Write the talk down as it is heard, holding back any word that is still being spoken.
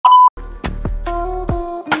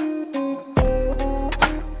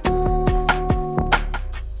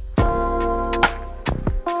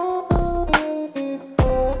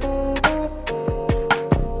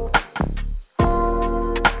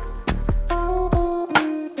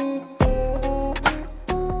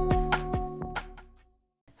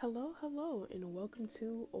welcome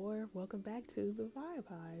to or welcome back to the Vibe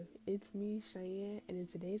Hive. It's me, Cheyenne, and in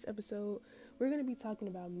today's episode, we're going to be talking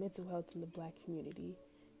about mental health in the Black community.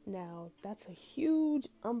 Now, that's a huge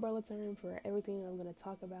umbrella term for everything I'm going to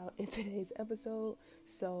talk about in today's episode,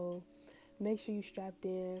 so make sure you strapped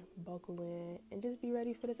in, buckle in, and just be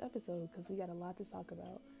ready for this episode because we got a lot to talk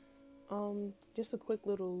about. Just a quick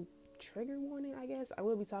little trigger warning, I guess. I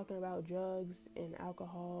will be talking about drugs and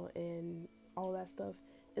alcohol and all that stuff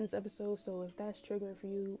in this episode. So if that's triggering for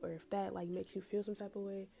you, or if that like makes you feel some type of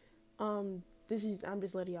way, I'm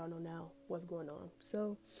just letting y'all know now what's going on.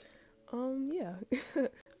 So, yeah.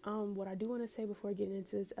 What I do want to say before getting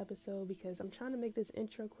into this episode, because I'm trying to make this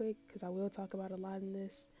intro quick, because I will talk about a lot in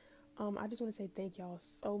this. I just want to say thank y'all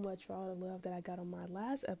so much for all the love that I got on my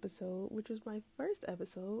last episode, which was my first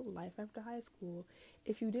episode, Life After High School.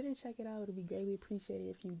 If you didn't check it out, it would be greatly appreciated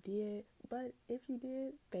if you did. But if you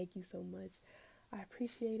did, thank you so much. I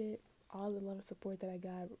appreciate it. All the love and support that I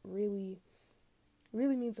got really,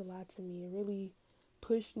 really means a lot to me. It really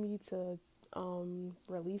pushed me to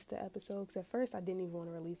release the episode. Because at first I didn't even want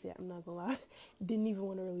to release it. I'm not gonna lie, didn't even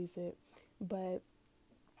want to release it. But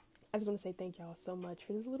I just want to say thank y'all so much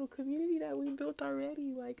for this little community that we built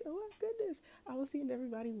already. Like, oh my goodness. I was seeing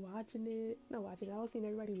everybody watching it. Not watching it. I was seeing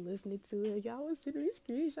everybody listening to it. Y'all was sending me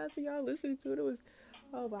screenshots of y'all listening to it. It was,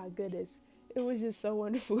 oh my goodness. It was just so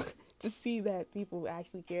wonderful to see that people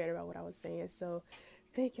actually cared about what I was saying. So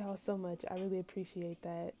thank y'all so much. I really appreciate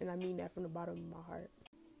that. And I mean that from the bottom of my heart.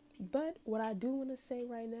 But what I do want to say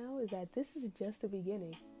right now is that this is just the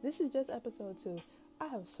beginning. This is just episode 2. I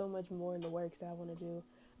have so much more in the works that I want to do.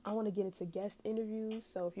 I want to get into guest interviews.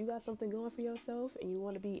 So if you got something going for yourself and you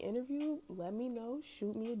want to be interviewed, let me know.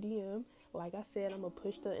 Shoot me a DM. Like I said, I'm going to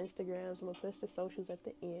push the Instagrams. I'm going to push the socials at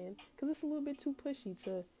the end because it's a little bit too pushy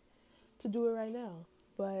to do it right now.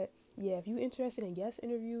 But yeah, if you're interested in guest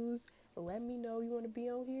interviews, let me know. You want to be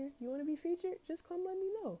on here? You want to be featured? Just come let me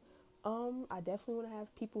know. I definitely want to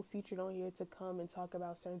have people featured on here to come and talk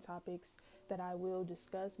about certain topics that I will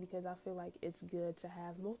discuss because I feel like it's good to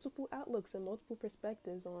have multiple outlooks and multiple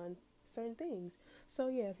perspectives on certain things. So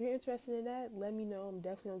yeah, if you're interested in that, let me know. I'm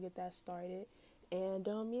definitely gonna get that started. And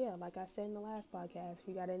yeah, like I said in the last podcast, if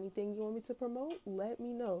you got anything you want me to promote, let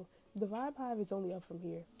me know. The Vibe Hive is only up from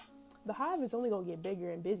here. The Hive is only gonna get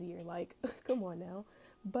bigger and busier. Like, come on now.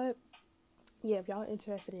 But yeah, if y'all are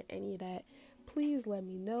interested in any of that, please let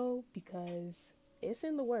me know because it's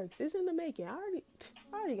in the works. It's in the making. I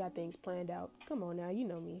already got things planned out. Come on now, you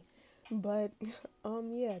know me. But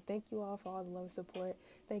yeah, thank you all for all the love and support.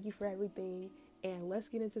 Thank you for everything. And let's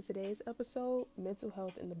get into today's episode, mental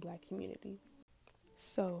health in the Black community.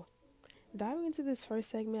 So, diving into this first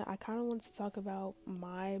segment, I kind of wanted to talk about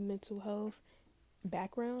my mental health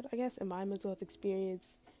background, I guess, and my mental health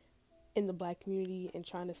experience in the Black community and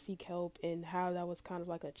trying to seek help and how that was kind of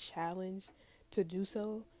like a challenge to do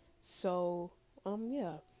so. So,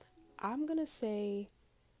 yeah, I'm gonna say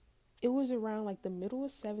it was around like the middle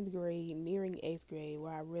of 7th grade, nearing 8th grade,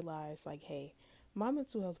 where I realized, like, hey, my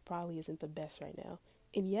mental health probably isn't the best right now.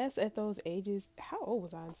 And yes, at those ages, how old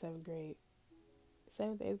was I in 7th grade?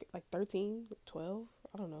 7th, 8th, like 13, 12,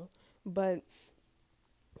 I don't know. But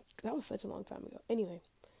that was such a long time ago. Anyway,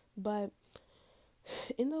 but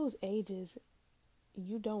in those ages,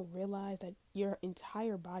 you don't realize that your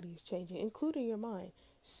entire body is changing, including your mind.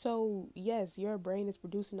 So, yes, your brain is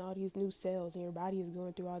producing all these new cells and your body is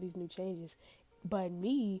going through all these new changes. But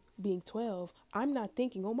me being 12, I'm not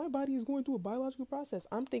thinking, oh, my body is going through a biological process.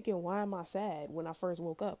 I'm thinking, why am I sad when I first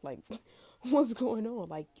woke up? Like, what's going on?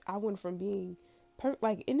 Like, I went from being,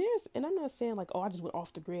 and I'm not saying like, oh, I just went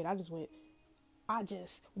off the grid. I just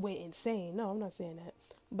went insane. No, I'm not saying that.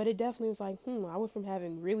 But it definitely was like, I went from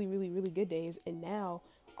having really, really, really good days, and now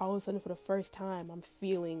all of a sudden for the first time, I'm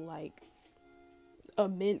feeling like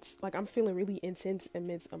I'm feeling really intense,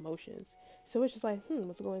 immense emotions. So it's just like,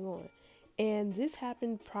 what's going on? And this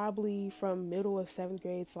happened probably from middle of 7th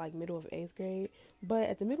grade to like middle of 8th grade. But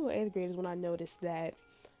at the middle of 8th grade is when I noticed that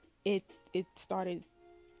it started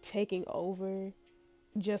taking over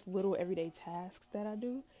just little everyday tasks that I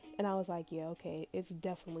do. And I was like, yeah, okay, it's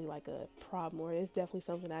definitely like a problem, or it's definitely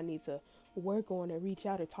something I need to work on or reach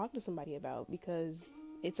out or talk to somebody about because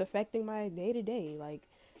it's affecting my day to day. Like,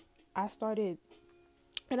 I started,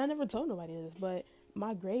 and I never told nobody this, but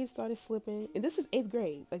my grades started slipping. And this is 8th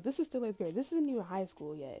grade. Like, this is still 8th grade. This isn't even high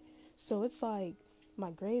school yet. So it's like,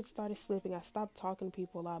 my grades started slipping. I stopped talking to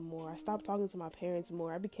people a lot more. I stopped talking to my parents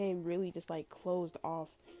more. I became really just like closed off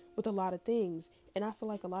with a lot of things. And I feel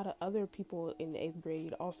like a lot of other people in 8th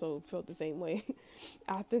grade also felt the same way.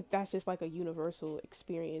 I think that's just like a universal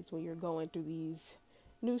experience when you're going through these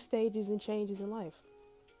new stages and changes in life.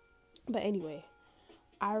 But anyway,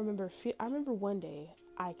 I remember one day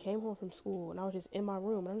I came home from school and I was just in my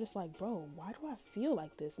room and I'm just like, bro, why do I feel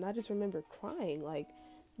like this? And I just remember crying, like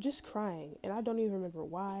just crying, and I don't even remember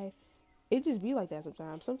why. It just be like that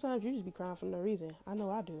sometimes. Sometimes you just be crying for no reason. I know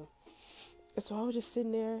I do. And so I was just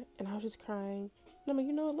sitting there and I was just crying. And I'm like,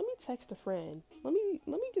 you know what? Let me text a friend. Let me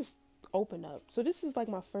just open up. So this is like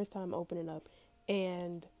my first time opening up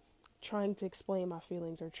and trying to explain my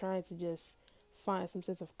feelings or trying to just find some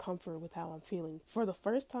sense of comfort with how I'm feeling for the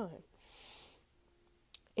first time.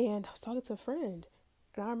 And I was talking to a friend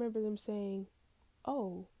and I remember them saying,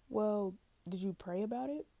 "Oh, well, did you pray about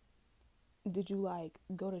it? Did you like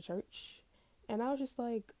go to church?" And I was just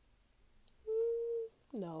like,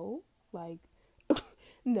 no, like,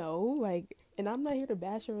 no, like, and I'm not here to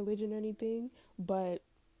bash your religion or anything, but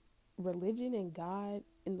religion and God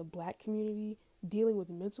in the black community dealing with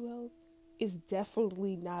mental health is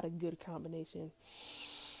definitely not a good combination.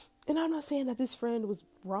 And I'm not saying that this friend was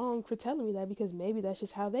wrong for telling me that, because maybe that's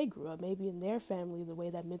just how they grew up. Maybe in their family, the way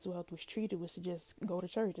that mental health was treated was to just go to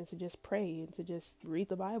church and to just pray and to just read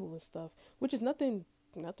the Bible and stuff, which is nothing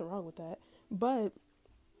wrong with that. But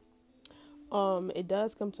it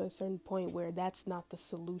does come to a certain point where that's not the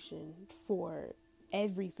solution for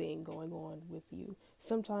everything going on with you.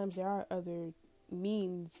 Sometimes there are other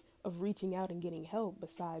means of reaching out and getting help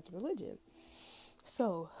besides religion.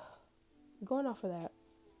 So, going off of that,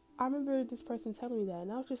 I remember this person telling me that,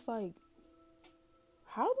 and I was just like,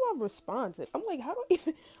 how do I respond to it? I'm like, how do I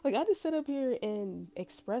even, like, I just sit up here and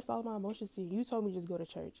express all my emotions to you. You told me to just go to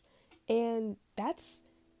church. And that's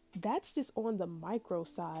just on the micro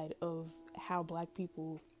side of how black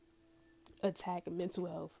people attack mental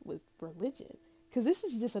health with religion. Because this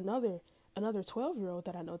is just another 12-year-old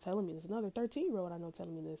that I know telling me this, another 13-year-old I know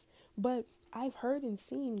telling me this. But I've heard and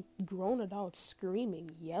seen grown adults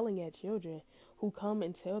screaming, yelling at children who come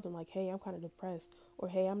and tell them, like, hey, I'm kind of depressed, or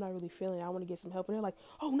hey, I'm not really feeling it, I want to get some help. And they're like,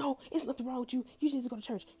 oh no, it's nothing wrong with you. You just need to go to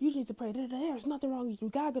church. You just need to pray. There's nothing wrong with you.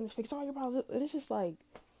 God gonna fix all your problems. And it's just like,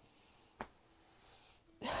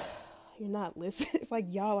 you're not listening. It's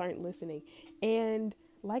like y'all aren't listening. And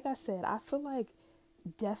like I said, I feel like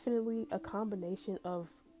definitely a combination of,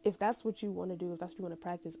 if that's what you want to do, if that's what you want to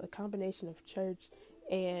practice, a combination of church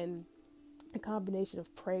and a combination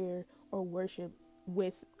of prayer or worship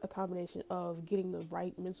with a combination of getting the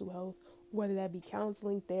right mental health, whether that be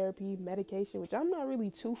counseling, therapy, medication, which I'm not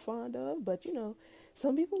really too fond of, but you know,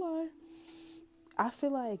 some people are. I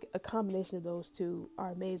feel like a combination of those two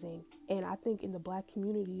are amazing. And I think in the black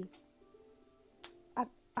community, I,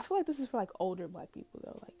 I feel like this is for like older black people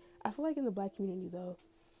though. Like, I feel like in the black community though,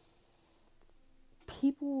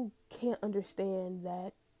 people can't understand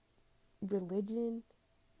that religion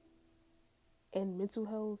and mental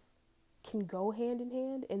health can go hand in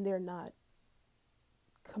hand, and they're not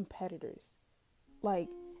competitors. Like,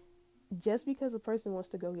 just because a person wants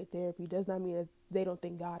to go get therapy does not mean that they don't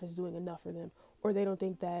think God is doing enough for them, or they don't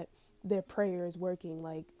think that their prayer is working.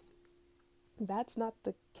 Like, that's not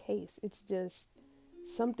the case. It's just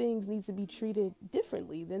some things need to be treated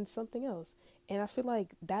differently than something else. And I feel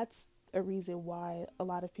like that's a reason why a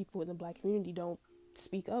lot of people in the black community don't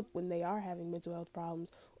speak up when they are having mental health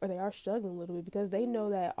problems or they are struggling a little bit, because they know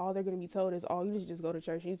that all they're going to be told is, oh, you need to just go to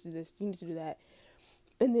church, you need to do this, you need to do that.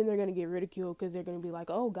 And then they're going to get ridiculed because they're going to be like,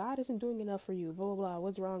 oh, God isn't doing enough for you, blah, blah, blah.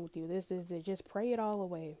 What's wrong with you? This. Just pray it all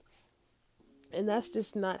away. And that's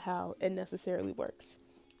just not how it necessarily works.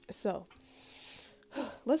 So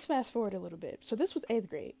let's fast forward a little bit. So this was 8th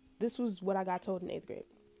grade. This was what I got told in 8th grade.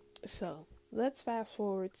 So let's fast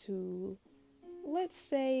forward to, let's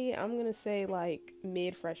say, I'm going to say like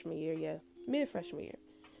mid freshman year. Yeah, mid freshman year.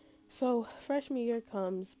 So freshman year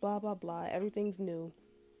comes, blah, blah, blah. Everything's new.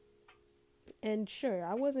 And sure,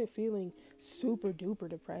 I wasn't feeling super duper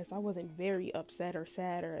depressed. I wasn't very upset or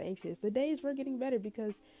sad or anxious. The days were getting better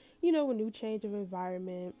because, you know, a new change of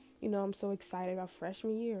environment. You know, I'm so excited about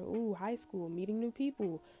freshman year. Ooh, high school, meeting new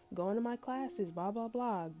people, going to my classes, blah, blah,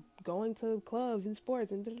 blah, going to clubs and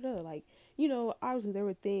sports and da-da-da. Like, you know, obviously there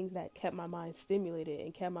were things that kept my mind stimulated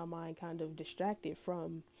and kept my mind kind of distracted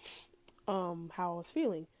from how I was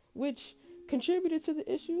feeling, which contributed to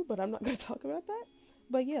the issue, but I'm not going to talk about that.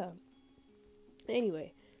 But yeah,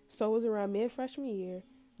 anyway, so it was around mid freshman year.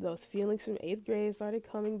 Those feelings from 8th grade started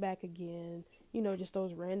coming back again. You know, just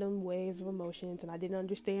those random waves of emotions, and I didn't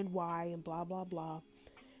understand why, and blah, blah, blah.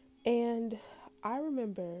 And I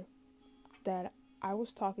remember that I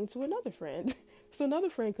was talking to another friend. So another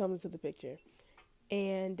friend comes into the picture.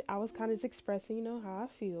 And I was kind of just expressing, you know, how I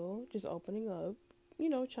feel, just opening up, you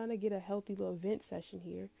know, trying to get a healthy little vent session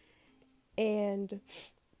here. And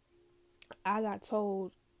I got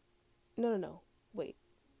told, no, wait.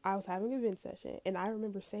 I was having a vent session, and I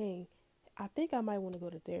remember saying, I think I might want to go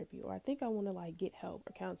to therapy, or I think I want to like get help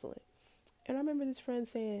or counseling. And I remember this friend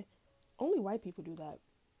saying, only white people do that.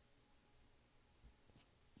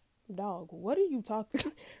 Dog, what are you talking?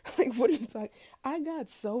 Like, what are you talking? I got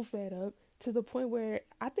so fed up to the point where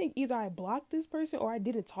I think either I blocked this person or I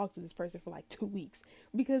didn't talk to this person for like 2 weeks,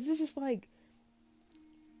 because it's just like,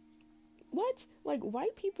 what? Like,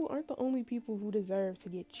 white people aren't the only people who deserve to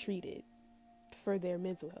get treated for their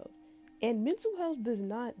mental health. And mental health does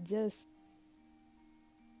not just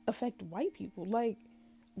affect white people. Like,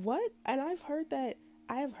 what? And I have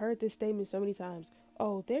heard this statement so many times.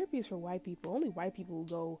 Oh, therapy is for white people. Only white people will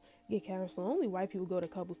go get counseling. Only white people go to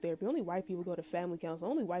couples therapy. Only white people go to family counseling.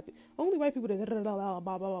 Only white people do blah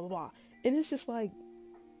blah blah blah. And it's just like,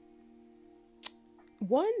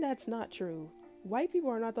 one, that's not true. White people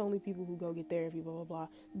are not the only people who go get therapy, blah blah blah.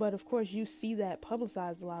 But of course, you see that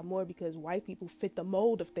publicized a lot more because white people fit the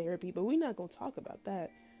mold of therapy. But we're not gonna talk about that.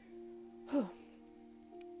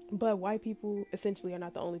 But white people essentially are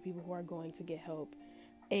not the only people who are going to get help.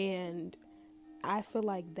 And I feel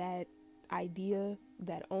like that idea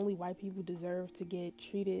that only white people deserve to get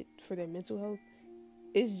treated for their mental health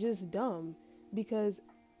is just dumb. Because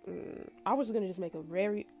I was about to make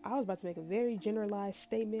a very generalized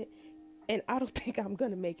statement, and I don't think I'm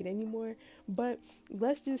gonna make it anymore. But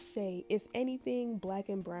let's just say, if anything, black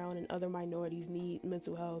and brown and other minorities need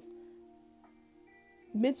mental health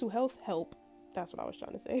help. That's what I was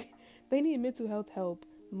trying to say. They need mental health help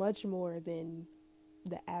much more than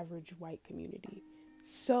the average white community.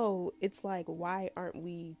 So it's like, why aren't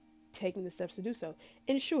we taking the steps to do so?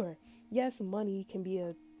 And sure, yes, money can be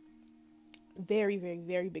a very, very,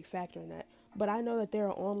 very big factor in that. But I know that there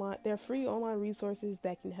are free online resources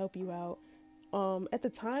that can help you out. At the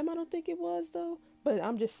time, I don't think it was though, but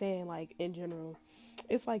I'm just saying, like, in general,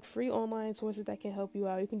 it's like free online sources that can help you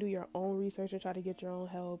out. You can do your own research and try to get your own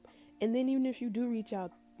help. And then even if you do reach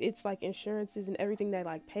out, it's like insurances and everything that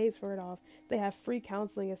like pays for it off. They have free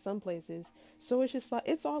counseling at some places. So it's just like,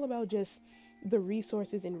 it's all about just the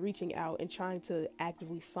resources and reaching out and trying to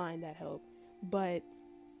actively find that help. But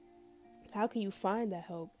how can you find that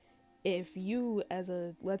help if you,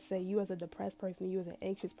 let's say you as a depressed person, you as an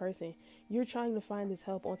anxious person, you're trying to find this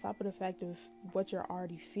help on top of the fact of what you're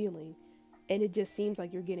already feeling, and it just seems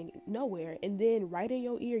like you're getting nowhere. And then right in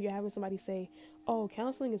your ear, you're having somebody say, oh,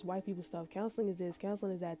 counseling is white people stuff. Counseling is this,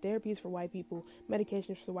 counseling is that. Therapy is for white people.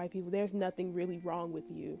 Medication is for white people. There's nothing really wrong with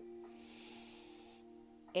you.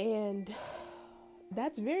 And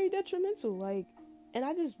that's very detrimental. Like, and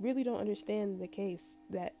I just really don't understand the case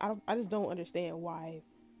that I just don't understand why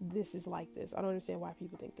this is like this. I don't understand why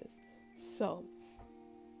people think this. So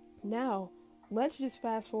now let's just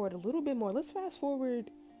fast forward a little bit more. Let's fast forward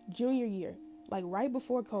junior year, like right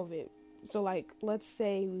before COVID. So like, let's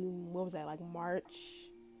say, what was that, like March?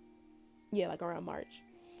 Yeah, like around March.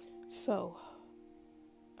 So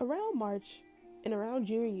around March and around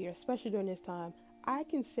junior year, especially during this time, I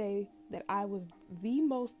can say that I was the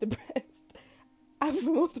most depressed. I was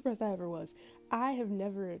the most depressed I ever was. I've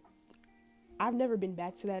never been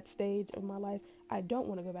back to that stage of my life. I don't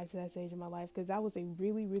want to go back to that stage of my life because that was a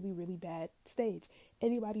really, really, really bad stage.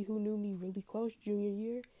 Anybody who knew me really close junior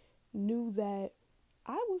year knew that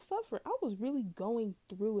I was suffering. I was really going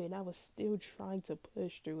through it, and I was still trying to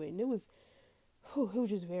push through it. And it was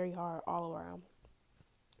just very hard all around.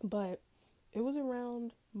 But it was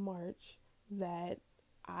around March that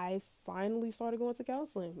I finally started going to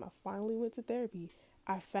counseling. I finally went to therapy.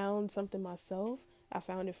 I found something myself. I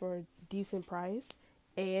found it for a decent price,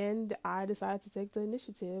 and I decided to take the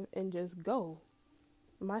initiative and just go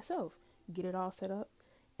myself, get it all set up,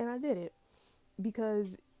 and I did it.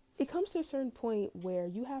 Because it comes to a certain point where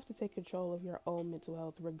you have to take control of your own mental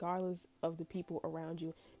health, regardless of the people around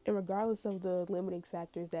you, and regardless of the limiting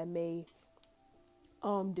factors that may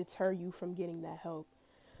deter you from getting that help.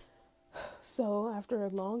 So after a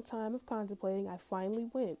long time of contemplating, I finally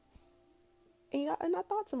went. And I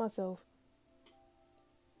thought to myself,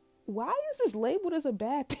 why is this labeled as a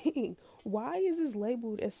bad thing? Why is this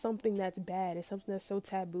labeled as something that's bad? It's something that's so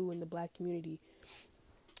taboo in the black community.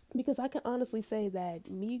 Because I can honestly say that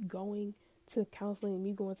me going to counseling,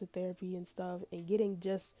 me going to therapy and stuff, and getting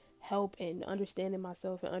just help and understanding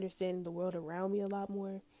myself and understanding the world around me a lot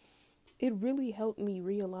more, it really helped me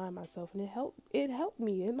realign myself, and it helped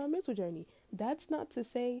me in my mental journey. That's not to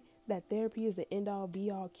say that therapy is the end all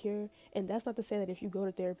be all cure, and that's not to say that if you go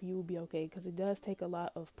to therapy you will be okay, because it does take a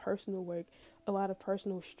lot of personal work, a lot of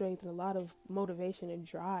personal strength, and a lot of motivation and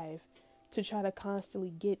drive to try to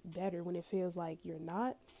constantly get better when it feels like you're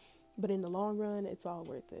not. But in the long run, it's all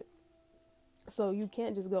worth it. So you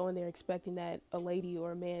can't just go in there expecting that a lady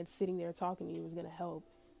or a man sitting there talking to you is going to help,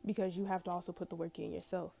 because you have to also put the work in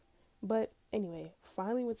yourself. But anyway,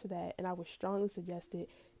 finally went to that, and I would strongly suggest it.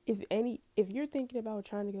 If you're thinking about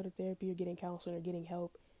trying to go to therapy or getting counseling or getting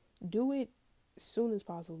help, do it soon as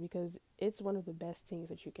possible, because it's one of the best things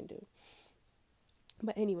that you can do.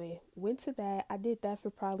 But anyway, went to that. I did that for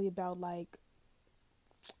probably about like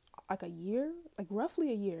a year, like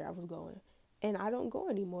roughly a year I was going. And I don't go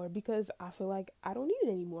anymore because I feel like I don't need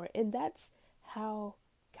it anymore. And that's how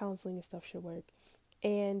counseling and stuff should work.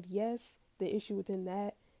 And yes, the issue within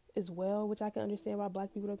that as well, which I can understand why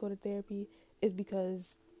black people don't go to therapy, is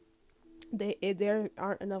because there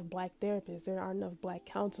aren't enough black therapists, there aren't enough black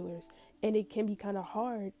counselors, and it can be kind of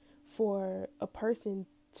hard for a person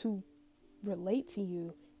to relate to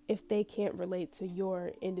you if they can't relate to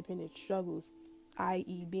your independent struggles,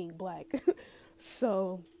 i.e., being black.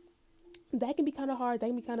 So that can be kind of hard. That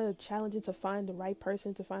can be kind of challenging to find the right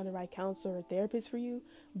person, to find the right counselor or therapist for you.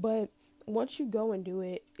 But once you go and do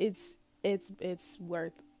it, it's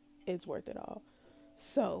worth it all.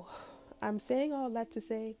 So I'm saying all that to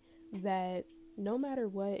say that no matter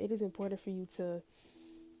what, it is important for you to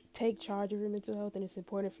take charge of your mental health, and it's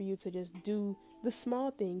important for you to just do the small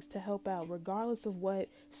things to help out, regardless of what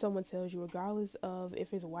someone tells you, regardless of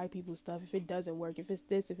if it's white people stuff, if it doesn't work, if it's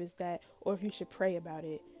this, if it's that, or if you should pray about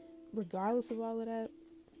it. Regardless of all of that,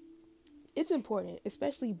 it's important,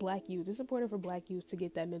 especially black youth. It's important for black youth to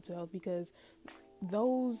get that mental health, because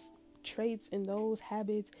those traits and those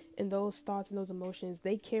habits and those thoughts and those emotions,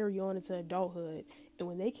 they carry on into adulthood. And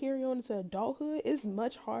when they carry on into adulthood, it's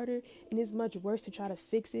much harder and it's much worse to try to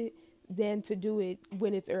fix it than to do it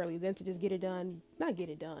when it's early, than to just get it done, not get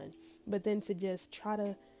it done, but then to just try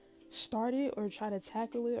to start it or try to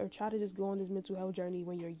tackle it or try to just go on this mental health journey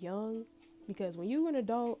when you're young. Because when you're an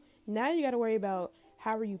adult, now you got to worry about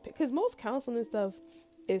how are you, because most counseling and stuff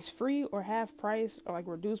is free or half price or like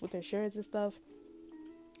reduced with insurance and stuff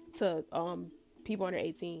to people under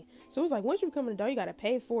 18. So it's like once you become an adult, you got to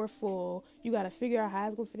pay for it full. You got to figure out how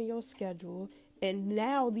it's going to fit in your schedule. And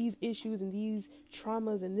now these issues and these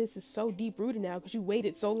traumas and this is so deep rooted now because you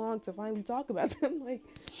waited so long to finally talk about them. Like,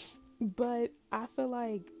 but I feel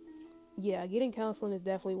like, yeah, getting counseling is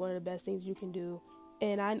definitely one of the best things you can do.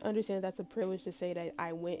 And I understand that's a privilege to say that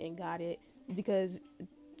I went and got it, because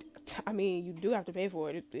I mean, you do have to pay for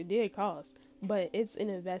it. It did cost, but it's an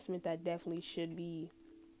investment that definitely should be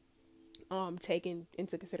taken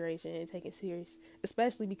into consideration and taken serious,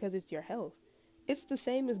 especially because it's your health. It's the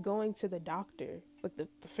same as going to the doctor, like the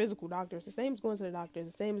physical doctor. It's the same as going to the doctor.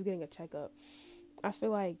 It's the same as getting a checkup. I feel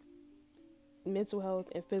like mental health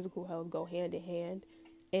and physical health go hand in hand,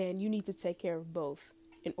 and you need to take care of both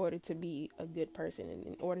in order to be a good person and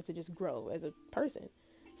in order to just grow as a person.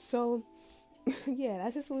 So, yeah,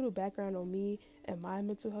 that's just a little background on me and my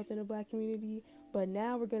mental health in the black community. But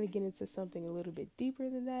now we're going to get into something a little bit deeper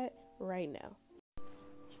than that right now.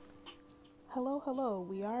 Hello, hello.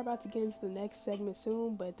 We are about to get into the next segment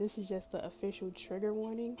soon, but this is just the official trigger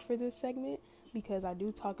warning for this segment, because I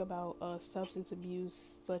do talk about substance abuse,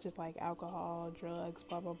 such as like alcohol, drugs,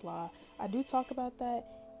 blah blah blah. I do talk about that,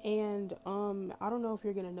 and I don't know if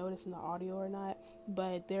you're gonna notice in the audio or not,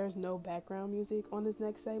 but there's no background music on this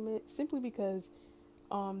next segment, simply because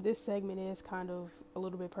this segment is kind of a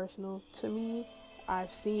little bit personal to me.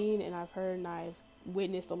 I've seen and I've heard and I've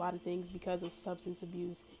witnessed a lot of things because of substance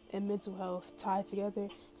abuse and mental health tied together.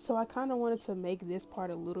 So I kind of wanted to make this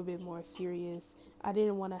part a little bit more serious. I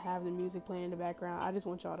didn't want to have the music playing in the background. I just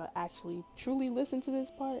want y'all to actually truly listen to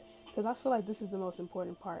this part, because I feel like this is the most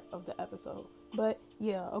important part of the episode. But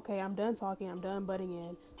yeah, okay, I'm done talking. I'm done butting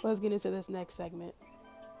in. Let's get into this next segment.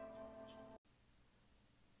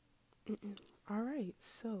 All right,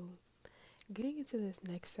 so getting into this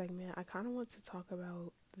next segment, I kind of want to talk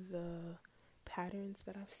about the patterns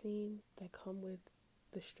that I've seen that come with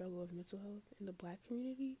the struggle of mental health in the black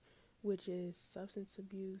community, which is substance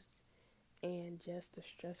abuse and just the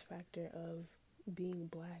stress factor of being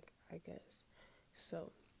black, I guess.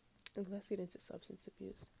 So, let's get into substance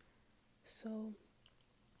abuse. So,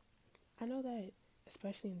 I know that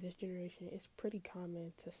especially in this generation, it's pretty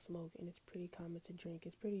common to smoke and it's pretty common to drink.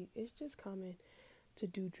 It's just common to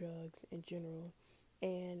do drugs in general.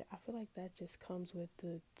 And I feel like that just comes with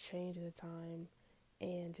the change of the time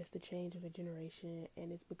and just the change of the generation.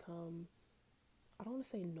 And it's become, I don't want to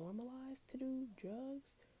say normalized to do drugs,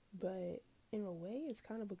 but in a way, it's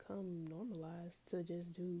kind of become normalized to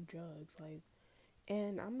just do drugs. Like,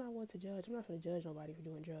 and I'm not one to judge. I'm not going to judge nobody for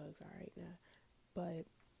doing drugs, all right, now. But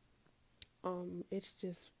it's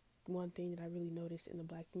just one thing that I really noticed in the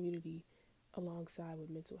black community alongside with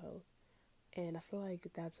mental health. And I feel like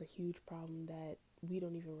that's a huge problem that we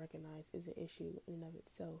don't even recognize is an issue in and of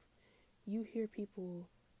itself. You hear people,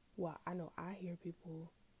 well, I know I hear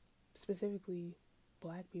people, specifically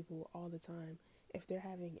black people, all the time. If they're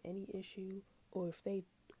having any issue, or if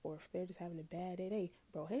they're just having a bad day,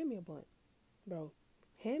 bro, hand me a blunt, bro,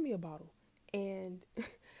 hand me a bottle. And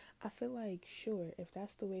I feel like, sure, if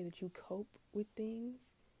that's the way that you cope with things,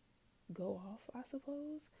 go off, I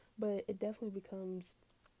suppose. But it definitely becomes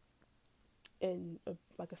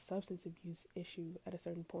like a substance abuse issue at a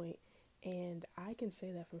certain point. And I can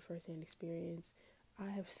say that from firsthand experience. I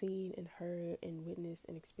have seen and heard and witnessed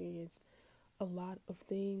and experienced a lot of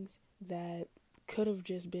things that could have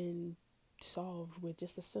just been solved with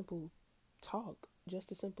just a simple talk,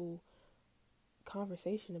 just a simple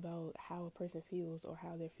conversation about how a person feels or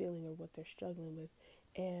how they're feeling or what they're struggling with.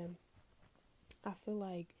 And I feel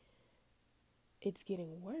like it's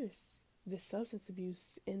getting worse. The substance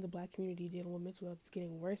abuse in the black community dealing with mental health is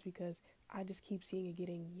getting worse because I just keep seeing it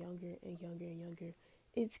getting younger and younger and younger.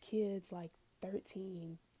 It's kids like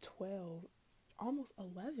 13, 12, almost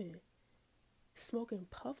 11 smoking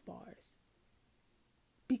puff bars.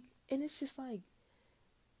 And it's just like,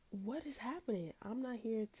 what is happening? I'm not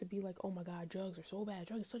here to be like, oh my God, drugs are so bad.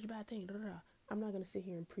 Drugs are such a bad thing. Da, da, da. I'm not going to sit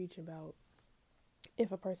here and preach about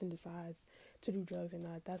if a person decides to do drugs or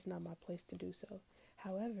not. That's not my place to do so.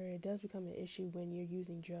 However, it does become an issue when you're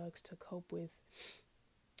using drugs to cope with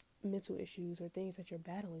mental issues or things that you're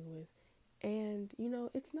battling with. And,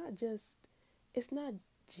 it's not just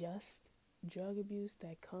drug abuse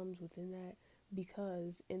that comes within that,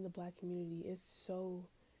 because in the black community it's so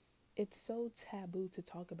taboo to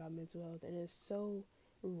talk about mental health, and it's so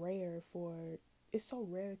rare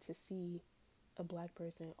to see a black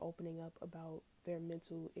person opening up about their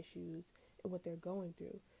mental issues and what they're going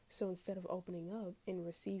through. So instead of opening up and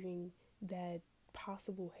receiving that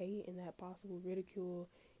possible hate and that possible ridicule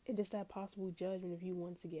and just that possible judgment if you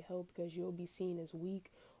want to get help, because you'll be seen as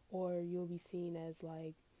weak, or you'll be seen as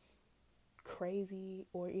like crazy,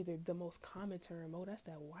 or either the most common term, oh, that's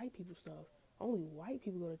that white people stuff. Only white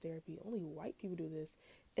people go to therapy. Only white people do this.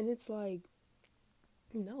 And it's like,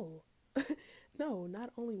 no, no,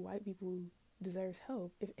 not only white people deserves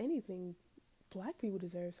help. If anything, black people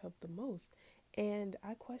deserves help the most. And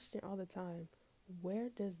I question all the time, where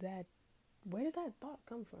does that where does that thought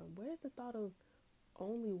come from? Where's the thought of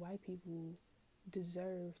only white people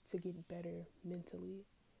deserve to get better mentally?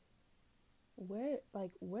 Where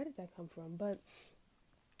did that come from? But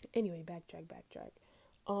anyway, backtrack.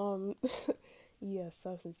 Um yeah,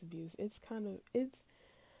 substance abuse. It's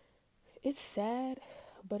sad,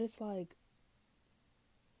 but it's like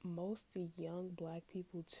most young black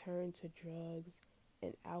people turn to drugs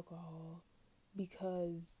and alcohol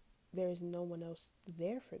because there's no one else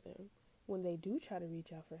there for them. When they do try to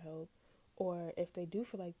reach out for help, or if they do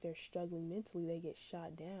feel like they're struggling mentally, they get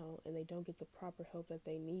shot down and they don't get the proper help that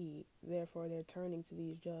they need. Therefore, they're turning to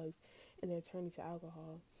these drugs and they're turning to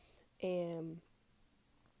alcohol. And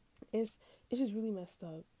it's it's just really messed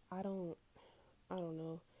up. I don't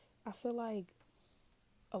know. I feel like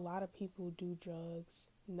a lot of people do drugs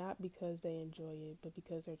not because they enjoy it, but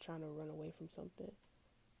because they're trying to run away from something.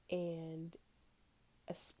 And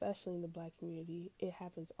especially in the black community, it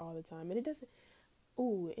happens all the time. And it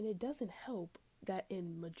doesn't help that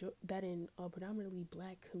in predominantly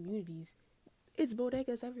black communities, it's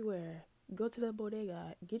bodegas everywhere. Go to the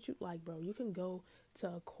bodega, get you like, bro. You can go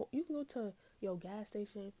to your gas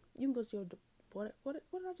station. You can go to your what did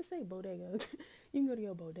I just say? Bodega. You can go to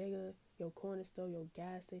your bodega, your corner store, your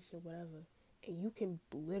gas station, whatever, and you can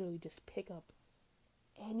literally just pick up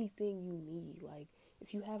anything you need. Like,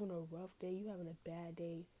 if you having a rough day, you having a bad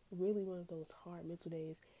day, really one of those hard mental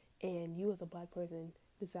days, and you as a black person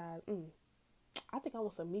decide, I think I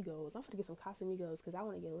want some Migos. I'm gonna get some Casamigos because I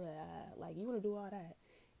want to get lit. Like, you want to do all that,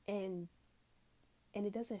 and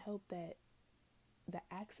it doesn't help that the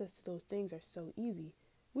access to those things are so easy.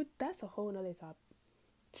 That's a whole nother topic.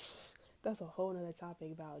 That's a whole nother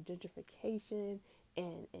topic about gentrification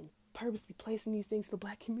and purposely placing these things to the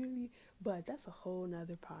black community. But that's a whole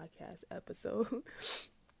nother podcast episode.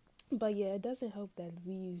 But yeah, it doesn't help that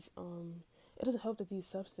these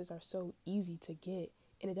substances are so easy to get,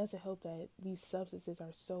 and it doesn't help that these substances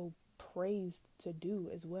are so praised to do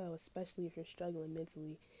as well, especially if you're struggling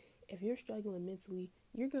mentally. If you're struggling mentally,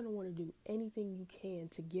 you're going to want to do anything you can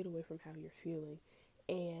to get away from how you're feeling.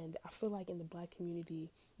 And I feel like in the black community,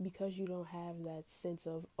 because you don't have that sense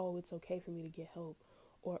of, oh, it's okay for me to get help,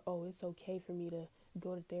 or oh, it's okay for me to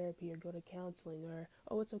go to therapy or go to counseling, or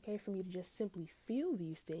oh, it's okay for me to just simply feel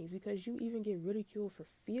these things, because you even get ridiculed for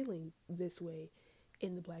feeling this way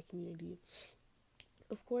in the black community.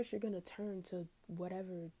 of course you're gonna turn to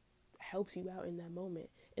whatever helps you out in that moment.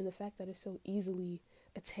 And the fact that it's so easily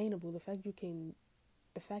attainable, the fact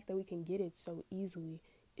that we can get it so easily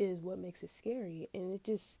is what makes it scary. And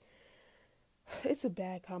it's a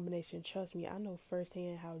bad combination. Trust me, I know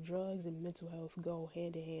firsthand how drugs and mental health go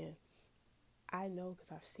hand in hand. I know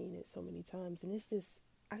because I've seen it so many times, and it's just,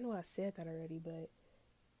 I know I said that already, but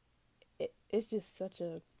it's just such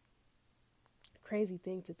a crazy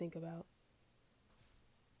thing to think about.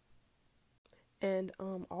 And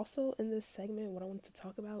also in this segment, what I wanted to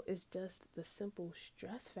talk about is just the simple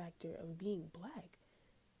stress factor of being black.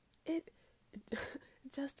 It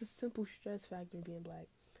just the simple stress factor of being black.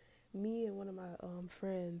 Me and one of my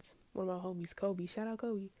friends, one of my homies, Kobe, shout out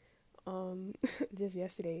Kobe. Um, just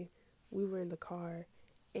yesterday, we were in the car,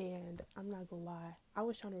 and I'm not gonna lie, I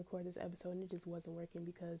was trying to record this episode and it just wasn't working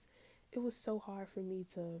because it was so hard for me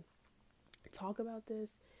to talk about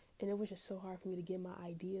this, and it was just so hard for me to get my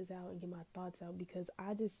ideas out and get my thoughts out because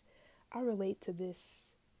I relate to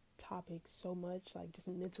this topic so much, like just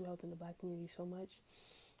mental health in the black community so much.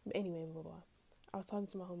 But anyway, blah blah blah. I was talking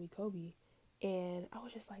to my homie Kobe, and I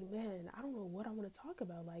was just like, man, I don't know what I want to talk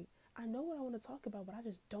about. Like, I know what I want to talk about, but I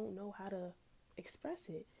just don't know how to express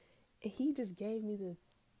it. And he just gave me me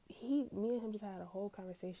and him just had a whole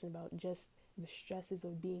conversation about just the stresses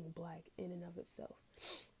of being black in and of itself.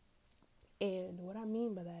 And what I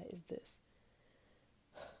mean by that is this: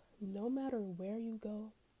 no matter where you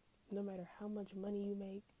go, no matter how much money you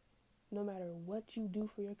make, no matter what you do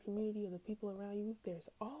for your community or the people around you, there's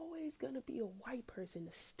always going to be a white person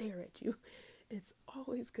to stare at you. It's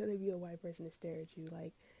always going to be a white person to stare at you.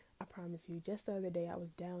 Like, I promise you, just the other day I was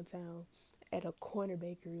downtown at a corner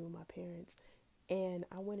bakery with my parents, and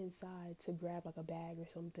I went inside to grab like a bag or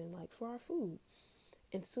something like for our food.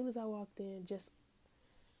 And as soon as I walked in, just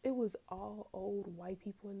it was all old white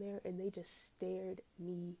people in there, and they just stared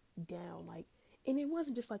me down. Like, and it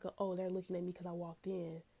wasn't just like oh, they're looking at me because I walked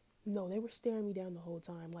in. No, they were staring me down the whole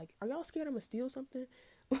time. Like, are y'all scared I'm gonna steal something?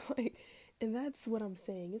 Like, and that's what I'm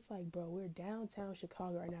saying. It's like, bro, we're downtown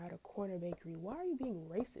Chicago right now at a corner bakery. Why are you being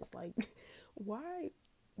racist? Like, why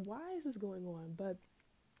why is this going on? But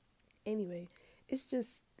anyway, it's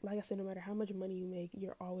just like I said, no matter how much money you make,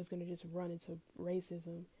 you're always gonna just run into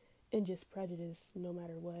racism and just prejudice no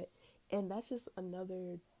matter what. And that's just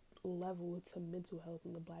another level to mental health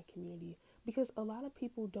in the black community because a lot of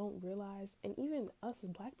people don't realize, and even us as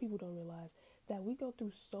black people don't realize, that we go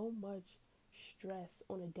through so much stress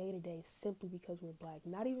on a day to day simply because we're black.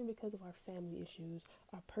 Not even because of our family issues,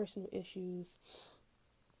 our personal issues,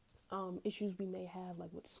 issues we may have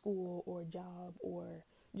like with school or job or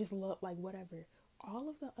just love, like whatever. All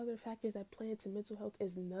of the other factors that play into mental health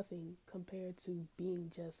is nothing compared to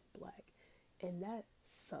being just black. And that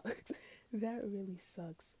sucks. That really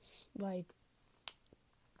sucks. Like,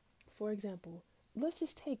 for example, let's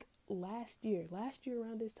just take last year. Last year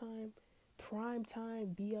around this time, prime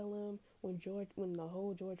time BLM, when the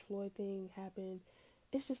whole George Floyd thing happened,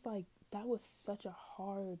 it's just like that was such a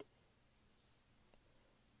hard.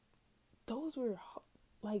 Those were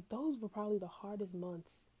those were probably the hardest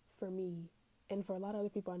months for me and for a lot of other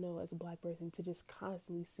people I know as a black person, to just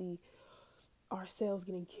constantly see ourselves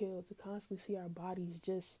getting killed, to constantly see our bodies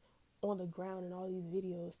just on the ground in all these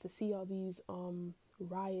videos, to see all these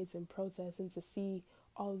riots and protests, and to see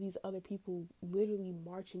all of these other people literally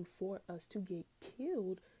marching for us to get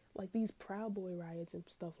killed, like these Proud Boy riots and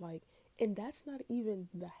stuff. Like, and that's not even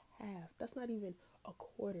the half, that's not even a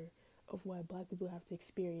quarter of what black people have to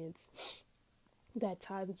experience that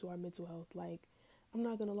ties into our mental health. Like, I'm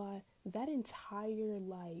not gonna lie, that entire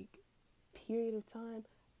like period of time,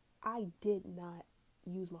 I did not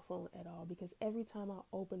use my phone at all because every time I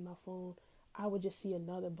opened my phone, I would just see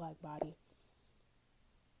another black body.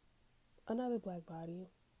 Another black body.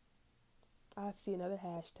 I'd see another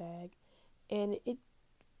hashtag, and it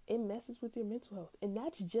messes with your mental health. And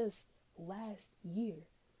that's just last year.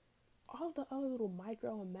 All the other little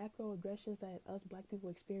micro and macro aggressions that us black people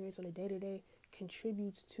experience on a day to day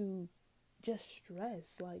contributes to just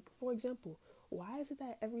stress. Like, for example, why is it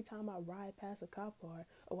that every time I ride past a cop car,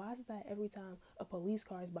 or why is it that every time a police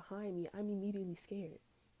car is behind me, I'm immediately scared?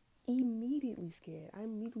 Immediately scared. I'm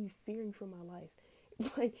immediately fearing for my life.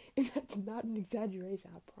 Like, and that's not an exaggeration,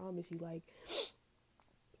 I promise you. Like,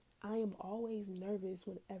 I am always nervous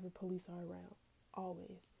whenever police are around.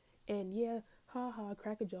 Always. And yeah, haha,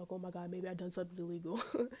 crack a joke. Oh my god, maybe I've done something illegal.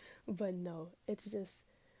 But no, it's just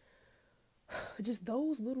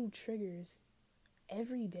those little triggers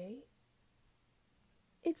every day,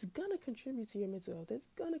 it's gonna contribute to your mental health. It's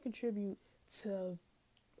gonna contribute to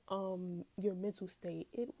your mental state.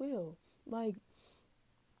 It will. Like,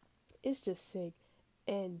 it's just sick.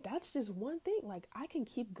 And that's just one thing. Like, I can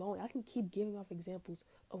keep going. I can keep giving off examples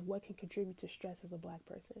of what can contribute to stress as a black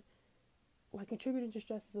person. Like, contributing to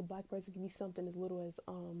stress as a black person can be something as little as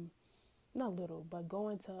not little, but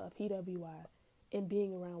going to a PWI and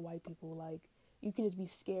being around white people. Like, you can just be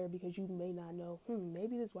scared because you may not know,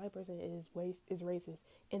 maybe this white person is racist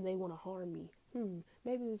and they want to harm me.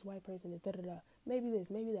 Maybe this white person is da da da. Maybe this,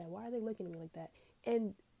 maybe that. Why are they looking at me like that?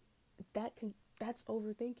 And that's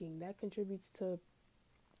overthinking. That contributes to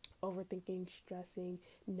overthinking, stressing,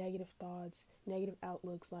 negative thoughts, negative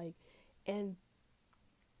outlooks, like, and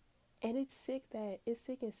it's sick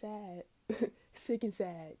and sad, sick and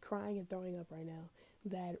sad, crying and throwing up right now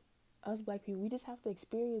that us black people, we just have to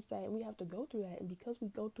experience that and we have to go through that. And because we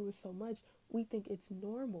go through it so much, we think it's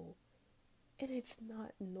normal. And it's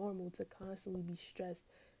not normal to constantly be stressed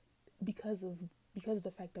because of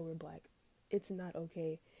the fact that we're black. It's not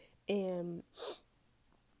okay. And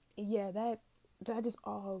yeah, that just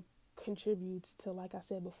all contributes to, like I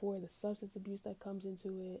said before, the substance abuse that comes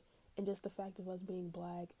into it, and just the fact of us being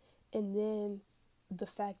black, and then the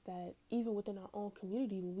fact that even within our own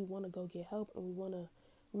community, when we want to go get help and we want to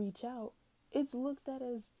reach out, it's looked at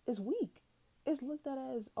as weak. It's looked at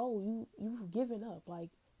as, oh, you've given up. Like,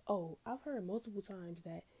 oh, I've heard multiple times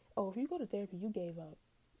that, oh, if you go to therapy, you gave up.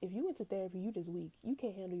 If you went to therapy, you just weak. You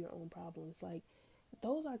can't handle your own problems. Like,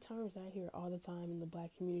 those are terms that I hear all the time in the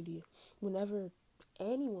black community. Whenever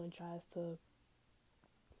anyone tries to,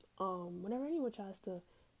 whenever anyone tries to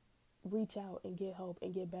reach out and get help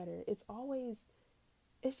and get better, it's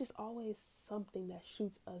just always something that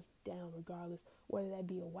shoots us down, regardless. Whether that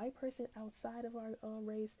be a white person outside of our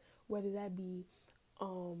race, whether that be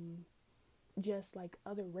just like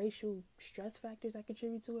other racial stress factors that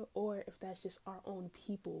contribute to it, or if that's just our own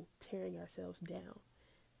people tearing ourselves down.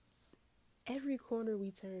 Every corner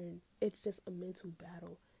we turn, it's just a mental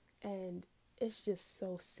battle, and it's just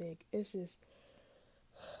so sick. It's just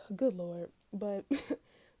good lord. But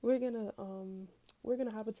we're gonna we're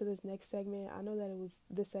gonna hop into this next segment. I know that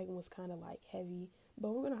this segment was kind of like heavy,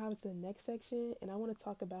 but we're gonna hop into the next section, and I want to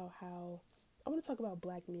talk about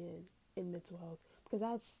black men in mental health, because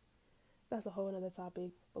that's a whole another topic,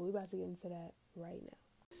 but we're about to get into that right now.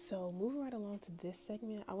 So moving right along to this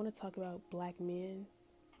segment, I want to talk about black men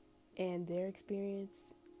and their experience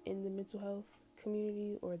in the mental health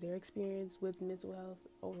community, or their experience with mental health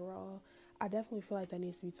overall. I definitely feel like that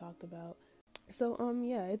needs to be talked about. So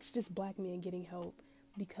yeah, it's just black men getting help,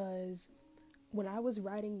 because when I was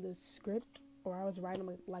writing the script, or I was writing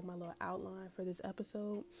my little outline for this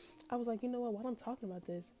episode, I was like, you know what, while I'm talking about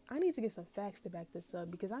this, I need to get some facts to back this up,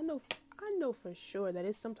 because I know for sure that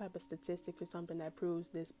it's some type of statistics or something that proves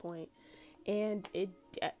this point, and it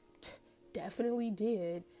definitely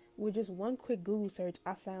did. With just one quick Google search,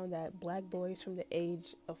 I found that black boys from the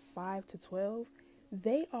age of 5 to 12,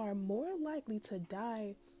 they are more likely to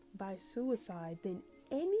die by suicide than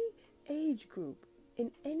any age group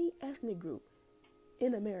in any ethnic group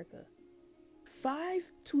in America.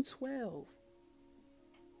 5 to 12.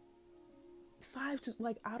 5 to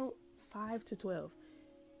 12.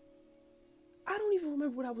 I don't even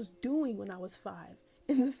remember what I was doing when I was 5.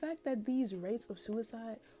 And the fact that these rates of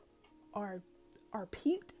suicide are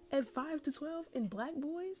peaked at 5 to 12 in black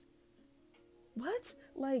boys? What?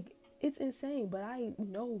 Like, it's insane, but I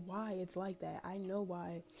know why it's like that. I know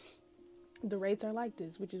why the rates are like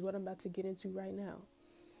this, which is what I'm about to get into right now.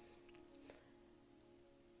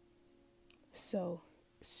 So,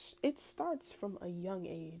 it starts from a young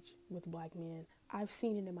age with black men. I've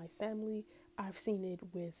seen it in my family. I've seen it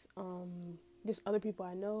with just other people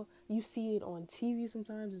I know. You see it on TV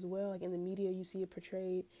sometimes as well, like in the media, you see it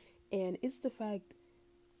portrayed. And it's the fact,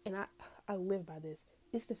 and I live by this,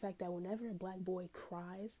 it's the fact that whenever a black boy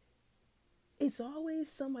cries, it's always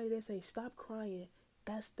somebody that say, stop crying.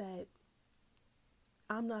 That's that.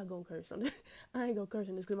 I'm not gonna curse on this. I ain't gonna curse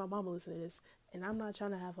on this because my mama listen to this, and I'm not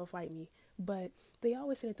trying to have her fight me. But they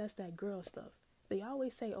always say that that's that girl stuff. They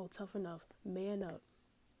always say, oh, tough enough, man up,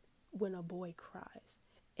 when a boy cries.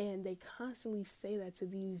 And they constantly say that to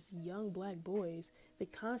these young black boys. They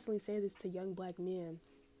constantly say this to young black men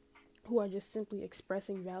who are just simply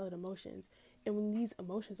expressing valid emotions. And when these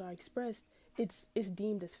emotions are expressed, it's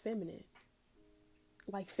deemed as feminine.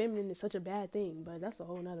 Like, feminine is such a bad thing, but that's a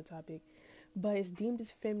whole nother topic. But it's deemed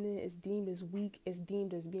as feminine, it's deemed as weak, it's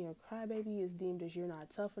deemed as being a crybaby, it's deemed as you're not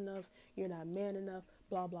tough enough, you're not man enough,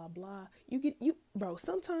 blah blah blah. Bro,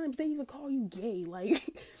 sometimes they even call you gay. Like,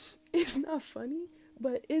 it's not funny,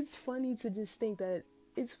 but it's funny to think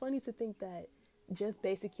that just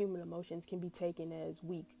basic human emotions can be taken as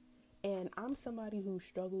weak. And I'm somebody who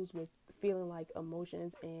struggles with feeling like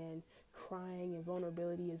emotions and crying and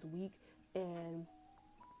vulnerability is weak. And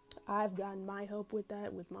I've gotten my help with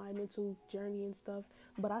that, with my mental journey and stuff.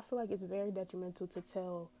 But I feel like it's very detrimental to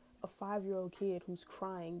tell a 5 year old kid who's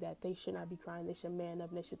crying that they should not be crying. They should man up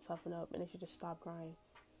and they should toughen up and they should just stop crying.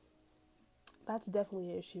 That's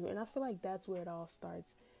definitely an issue. And I feel like that's where it all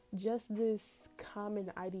starts. Just this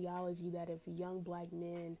common ideology that if young black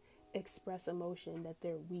men express emotion, that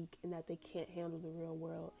they're weak and that they can't handle the real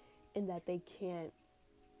world and that they can't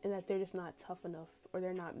and that they're just not tough enough or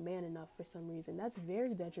they're not man enough for some reason. That's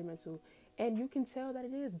very detrimental. And you can tell that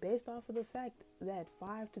it is based off of the fact that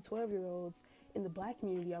 5 to 12-year-olds in the black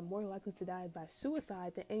community are more likely to die by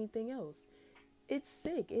suicide than anything else. It's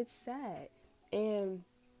sick. It's sad. And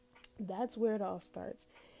that's where it all starts.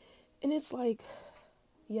 And it's like,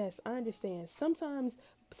 yes, I understand. Sometimes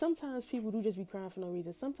people do just be crying for no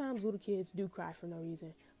reason. Sometimes little kids do cry for no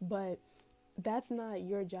reason. But that's not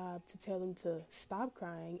your job to tell them to stop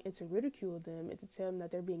crying and to ridicule them and to tell them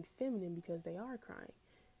that they're being feminine because they are crying.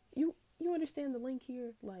 You understand the link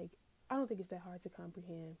here? Like, I don't think it's that hard to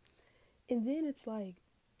comprehend. And then it's like,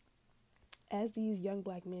 as these young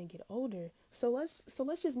black men get older, so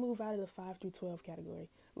let's just move out of the 5 through 12 category.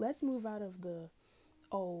 Let's move out of the,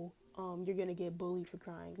 oh, you're gonna get bullied for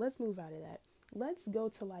crying. Let's move out of that. Let's go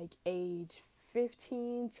to like age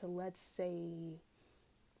 15 to, let's say,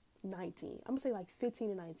 19. I'm gonna say like 15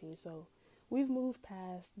 to 19. So we've moved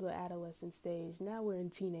past the adolescent stage. Now we're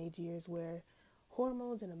in teenage years where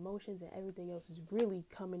hormones and emotions and everything else is really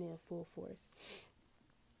coming in full force.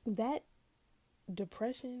 That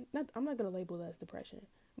depression, not, I'm not gonna label it as depression,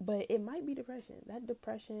 but it might be depression. That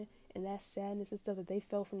depression and that sadness and stuff that they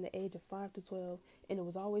felt from the age of 5 to 12, and it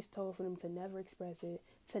was always told for them to never express it,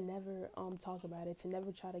 to never talk about it, to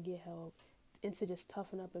never try to get help, and to just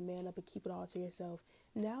toughen up and man up and keep it all to yourself.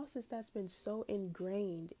 Now, since that's been so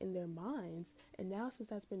ingrained in their minds, and now since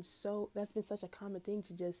that's been such a common thing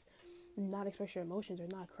to just not express your emotions or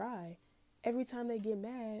not cry, every time they get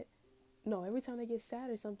mad, no, every time they get sad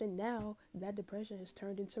or something, now that depression has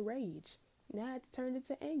turned into rage. Now it's turned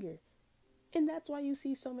into anger. And that's why you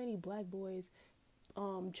see so many black boys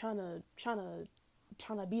trying to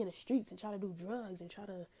be in the streets and try to do drugs and try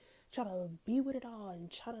to be with it all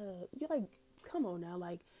and try to, you're like, come on now,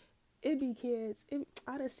 like, it be kids.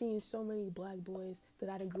 I done seen so many black boys that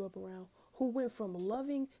I done grew up around who went from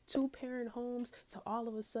loving two-parent homes to all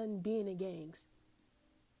of a sudden being in gangs.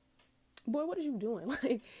 Boy, what are you doing?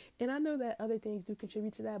 Like, and I know that other things do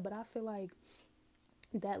contribute to that, but I feel like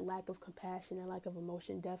that lack of compassion and lack of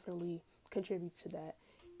emotion definitely contributes to that,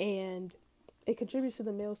 and it contributes to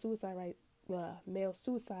the male suicide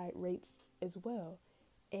rates as well.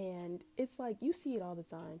 And it's like you see it all the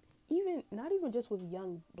time, even not even just with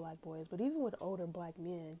young black boys, but even with older black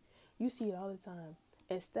men, you see it all the time.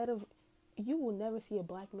 Instead of You will never see a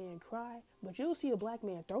black man cry, but you'll see a black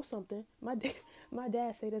man throw something. My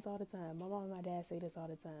dad say this all the time. My mom and my dad say this all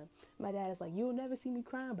the time. My dad is like, you'll never see me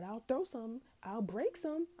crying, but I'll throw some. I'll break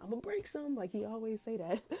some. I'm gonna break some. Like, he always say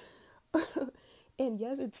that. And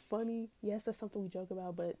yes, it's funny. Yes, that's something we joke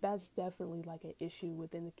about, but that's definitely like an issue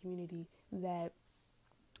within the community, that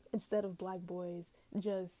instead of black boys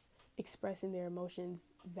just expressing their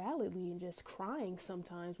emotions validly and just crying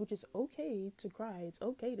sometimes, which is okay to cry, it's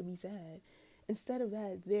okay to be sad. Instead of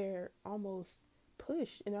that, they're almost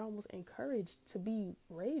pushed and they're almost encouraged to be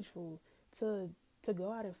rageful, to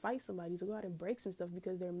go out and fight somebody, to go out and break some stuff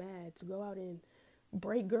because they're mad, to go out and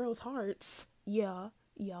break girls' hearts. Yeah,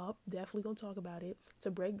 y'all definitely gonna talk about it. To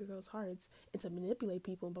break girls' hearts and to manipulate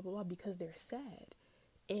people and blah blah blah because they're sad.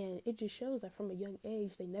 And it just shows that from a young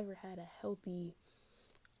age they never had a healthy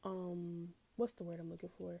what's the word I'm looking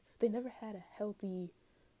for? They never had a healthy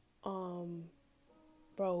um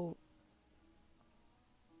bro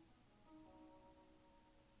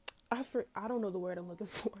I don't know the word I'm looking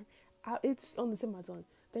for. It's on the tip of my tongue.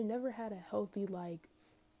 They never had a healthy like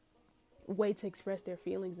way to express their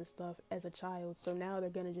feelings and stuff as a child. So now they're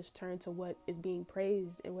gonna just turn to what is being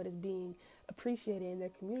praised and what is being appreciated in their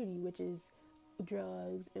community, which is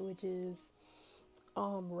drugs and which is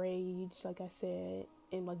rage, like I said,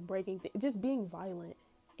 and like breaking just being violent.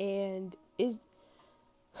 And it's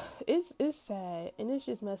sad, and it's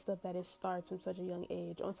just messed up that it starts from such a young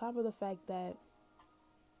age, on top of the fact that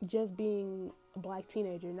just being a black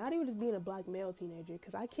teenager, not even just being a black male teenager,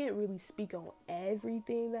 because I can't really speak on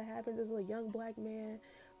everything that happens as a young black man,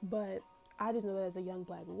 but I just know that as a young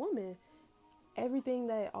black woman, everything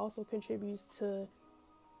that also contributes to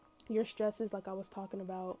your stresses, like I was talking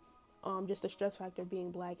about, just the stress factor of being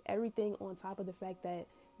black, everything on top of the fact that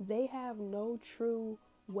they have no true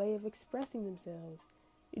way of expressing themselves.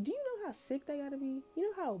 Do you know how sick they gotta be? You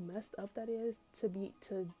know how messed up that is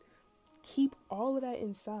to keep all of that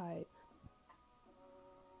inside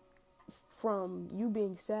from you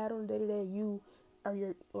being sad on the day to day,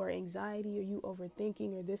 or anxiety, or you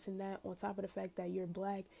overthinking, or this and that, on top of the fact that you're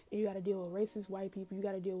black and you got to deal with racist white people, you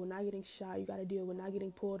got to deal with not getting shot, you got to deal with not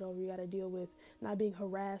getting pulled over, you got to deal with not being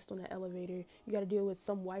harassed on the elevator, you got to deal with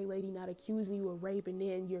some white lady not accusing you of rape, and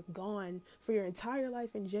then you're gone for your entire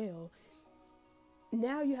life in jail.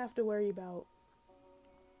 Now you have to worry about,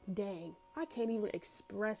 dang, I can't even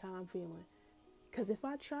express how I'm feeling. Because if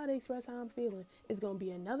I try to express how I'm feeling, it's going to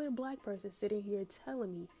be another black person sitting here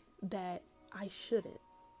telling me that I shouldn't.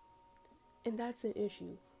 And that's an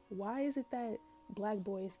issue. Why is it that black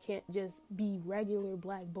boys can't just be regular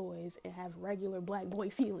black boys and have regular black boy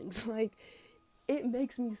feelings? Like, it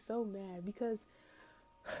makes me so mad, because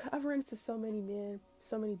I've run into so many men,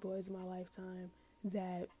 so many boys in my lifetime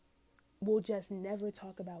that will just never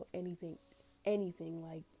talk about anything.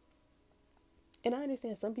 Like, and I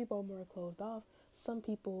understand some people are more closed off. Some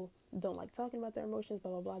people don't like talking about their emotions,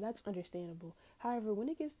 blah, blah, blah. That's understandable. However, when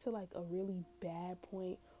it gets to like a really bad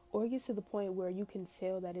point, or it gets to the point where you can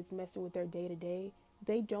tell that it's messing with their day to day,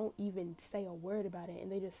 they don't even say a word about it,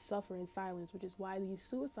 and they just suffer in silence, which is why these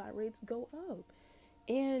suicide rates go up.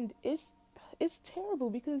 And it's terrible,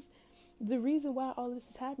 because the reason why all this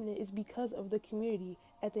is happening is because of the community.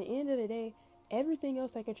 At the end of the day, everything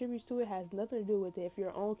else that contributes to it has nothing to do with it if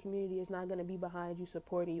your own community is not going to be behind you,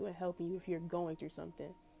 supporting you, and helping you if you're going through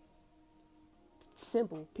something.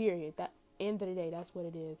 Simple, period. That end of the day, that's what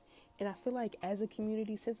it is. And I feel like as a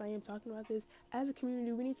community, since I am talking about this, as a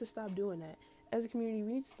community, we need to stop doing that. As a community,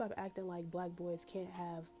 we need to stop acting like black boys can't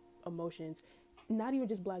have emotions. Not even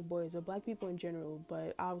just black boys, but black people in general,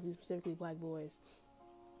 but obviously specifically black boys.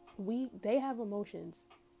 They have emotions,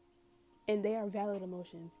 and they are valid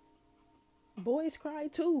emotions. Boys cry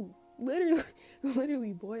too.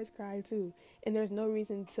 Literally, boys cry too. And there's no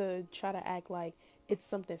reason to try to act like it's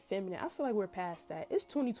something feminine. I feel like we're past that. It's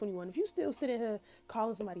 2021. If you still sitting here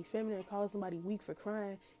calling somebody feminine, calling somebody weak for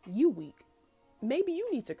crying, you weak. Maybe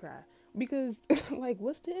you need to cry. Because, like,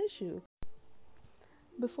 what's the issue?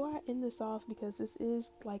 Before I end this off, because this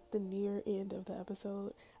is like the near end of the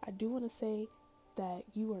episode, I do want to say that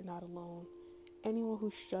you are not alone. Anyone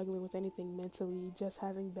who's struggling with anything mentally, just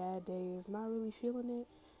having bad days, not really feeling it,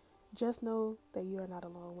 just know that you are not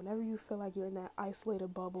alone. Whenever you feel like you're in that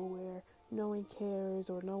isolated bubble where no one cares,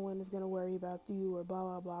 or no one is going to worry about you, or blah,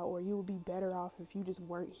 blah, blah, or you would be better off if you just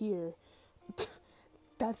weren't here,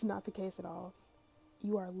 that's not the case at all.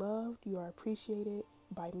 You are loved, you are appreciated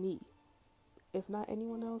by me. If not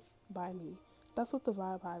anyone else, by me. That's what the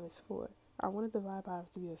Vibe Hive is for. I wanted the Vibe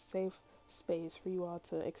Hive to be a safe space for you all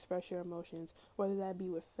to express your emotions, whether that be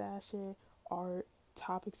with fashion, art,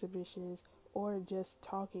 topic submissions, or just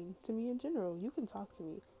talking to me in general. You can talk to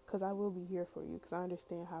me, because I will be here for you, because I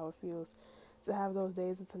understand how it feels to have those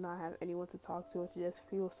days and to not have anyone to talk to, and to just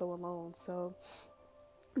feel so alone. So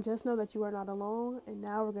just know that you are not alone. And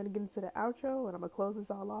now we're going to get into the outro, and I'm going to close this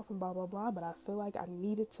all off and blah, blah, blah. But I feel like I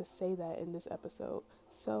needed to say that in this episode.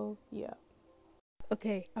 So, yeah.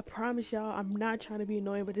 Okay, I promise y'all, I'm not trying to be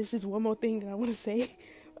annoying, but there's just one more thing that I want to say.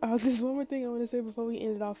 There's one more thing I want to say before we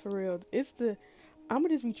end it off for real. I'm going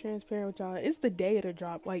to just be transparent with y'all. It's the day of the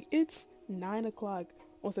drop. Like, it's 9 o'clock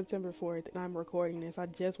on September 4th, and I'm recording this. I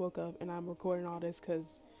just woke up, and I'm recording all this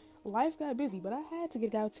because life got busy, but I had to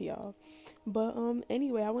get it out to y'all. But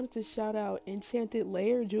anyway, I wanted to shout out Enchanted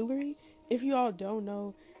Layer Jewelry. If you all don't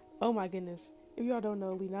know, oh my goodness, if y'all don't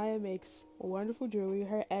know, Lenaya makes wonderful jewelry.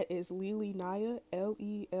 Her at is Lele Naya,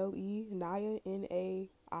 Lele Naya,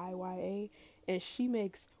 Naiya, and she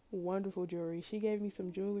makes wonderful jewelry. She gave me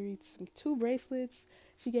some jewelry, two bracelets.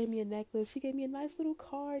 She gave me a necklace. She gave me a nice little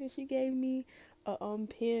card, and she gave me a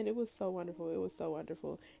pen. It was so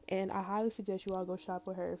wonderful. And I highly suggest you all go shop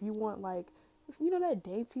with her if you want, like, you know, that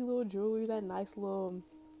dainty little jewelry, that nice little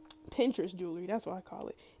Pinterest jewelry, that's what I call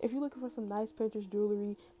it. If you're looking for some nice Pinterest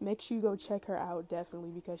jewelry, make sure you go check her out,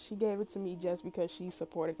 definitely, because she gave it to me just because she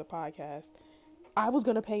supported the podcast. I was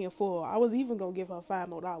going to pay in full. I was even going to give her $5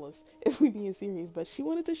 more if we being serious, but she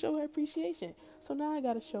wanted to show her appreciation. So now I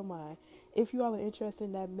got to show mine. If you all are interested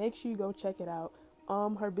in that, make sure you go check it out.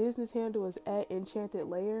 Her business handle is at Enchanted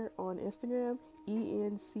Layer on Instagram,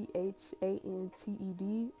 ENCHANTED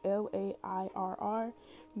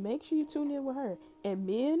Make sure you tune in with her. And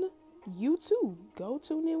men, you too, go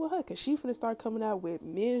tune in with her, because she's finna start coming out with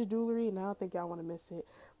men's jewelry, and I don't think y'all want to miss it.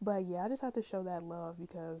 But yeah, I just have to show that love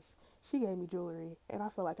because she gave me jewelry, and I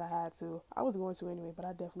feel like I had to. I was going to anyway, but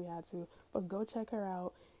I definitely had to. But go check her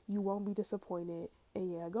out. You won't be disappointed.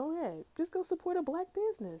 And yeah, go ahead. Just go support a black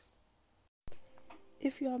business.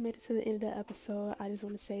 If y'all made it to the end of the episode, I just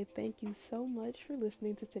want to say thank you so much for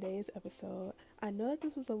listening to today's episode. I know that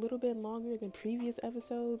this was a little bit longer than previous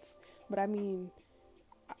episodes, but I mean,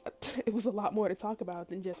 it was a lot more to talk about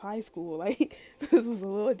than just high school. Like, this was a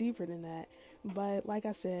little deeper than that. But like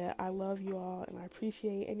I said, I love you all, and I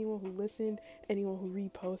appreciate anyone who listened, anyone who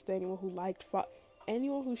reposted, anyone who liked,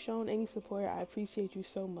 anyone who's shown any support. I appreciate you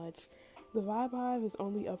so much. The Vibe Hive is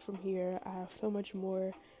only up from here. I have so much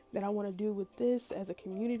more that I want to do with this as a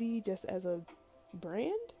community, just as a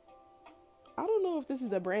brand. I don't know if this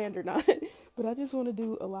is a brand or not, but I just want to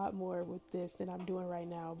do a lot more with this than I'm doing right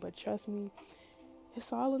now. But trust me,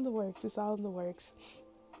 it's all in the works. It's all in the works.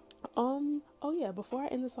 Oh yeah, before I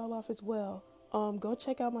end this all off as well, go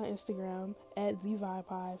check out my Instagram at the Vibe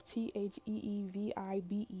Hive, TheVibehive,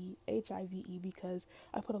 because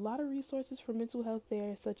I put a lot of resources for mental health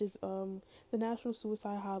there, such as the National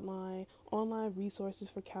Suicide Hotline, online resources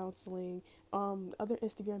for counseling, other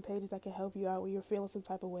Instagram pages that can help you out when you're feeling some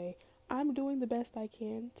type of way. I'm doing the best I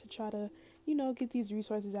can to try to, get these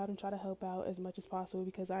resources out and try to help out as much as possible,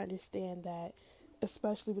 because I understand that,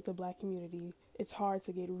 especially with the Black community, it's hard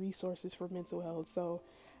to get resources for mental health. So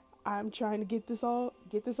I'm trying to get this all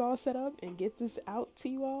set up and get this out to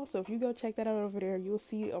you all. So if you go check that out over there, you'll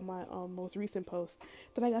see on my most recent post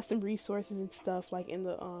that I got some resources and stuff like in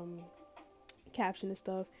the caption and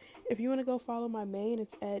stuff. If you want to go follow my main,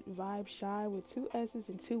 it's at Vibe Shy with 2 S's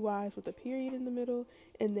and 2 Y's with a period in the middle.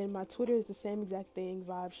 And then my Twitter is the same exact thing,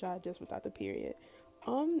 Vibe Shy, just without the period.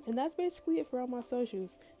 And that's basically it for all my socials.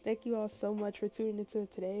 Thank you all so much for tuning into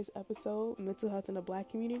today's episode, Mental Health in the Black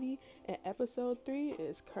Community. And episode 3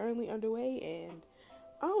 is currently underway, and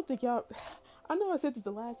I don't think y'all, I know I said this the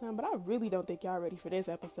last time, but I really don't think y'all ready for this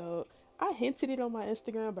episode. I hinted it on my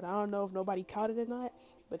Instagram, but I don't know if nobody caught it or not.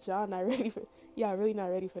 But y'all really not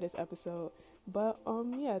ready for this episode. But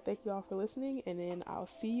yeah, thank you all for listening, and then I'll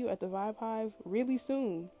see you at the Vibe Hive really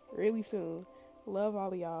soon. Really soon. Love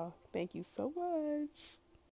all of y'all. Thank you so much.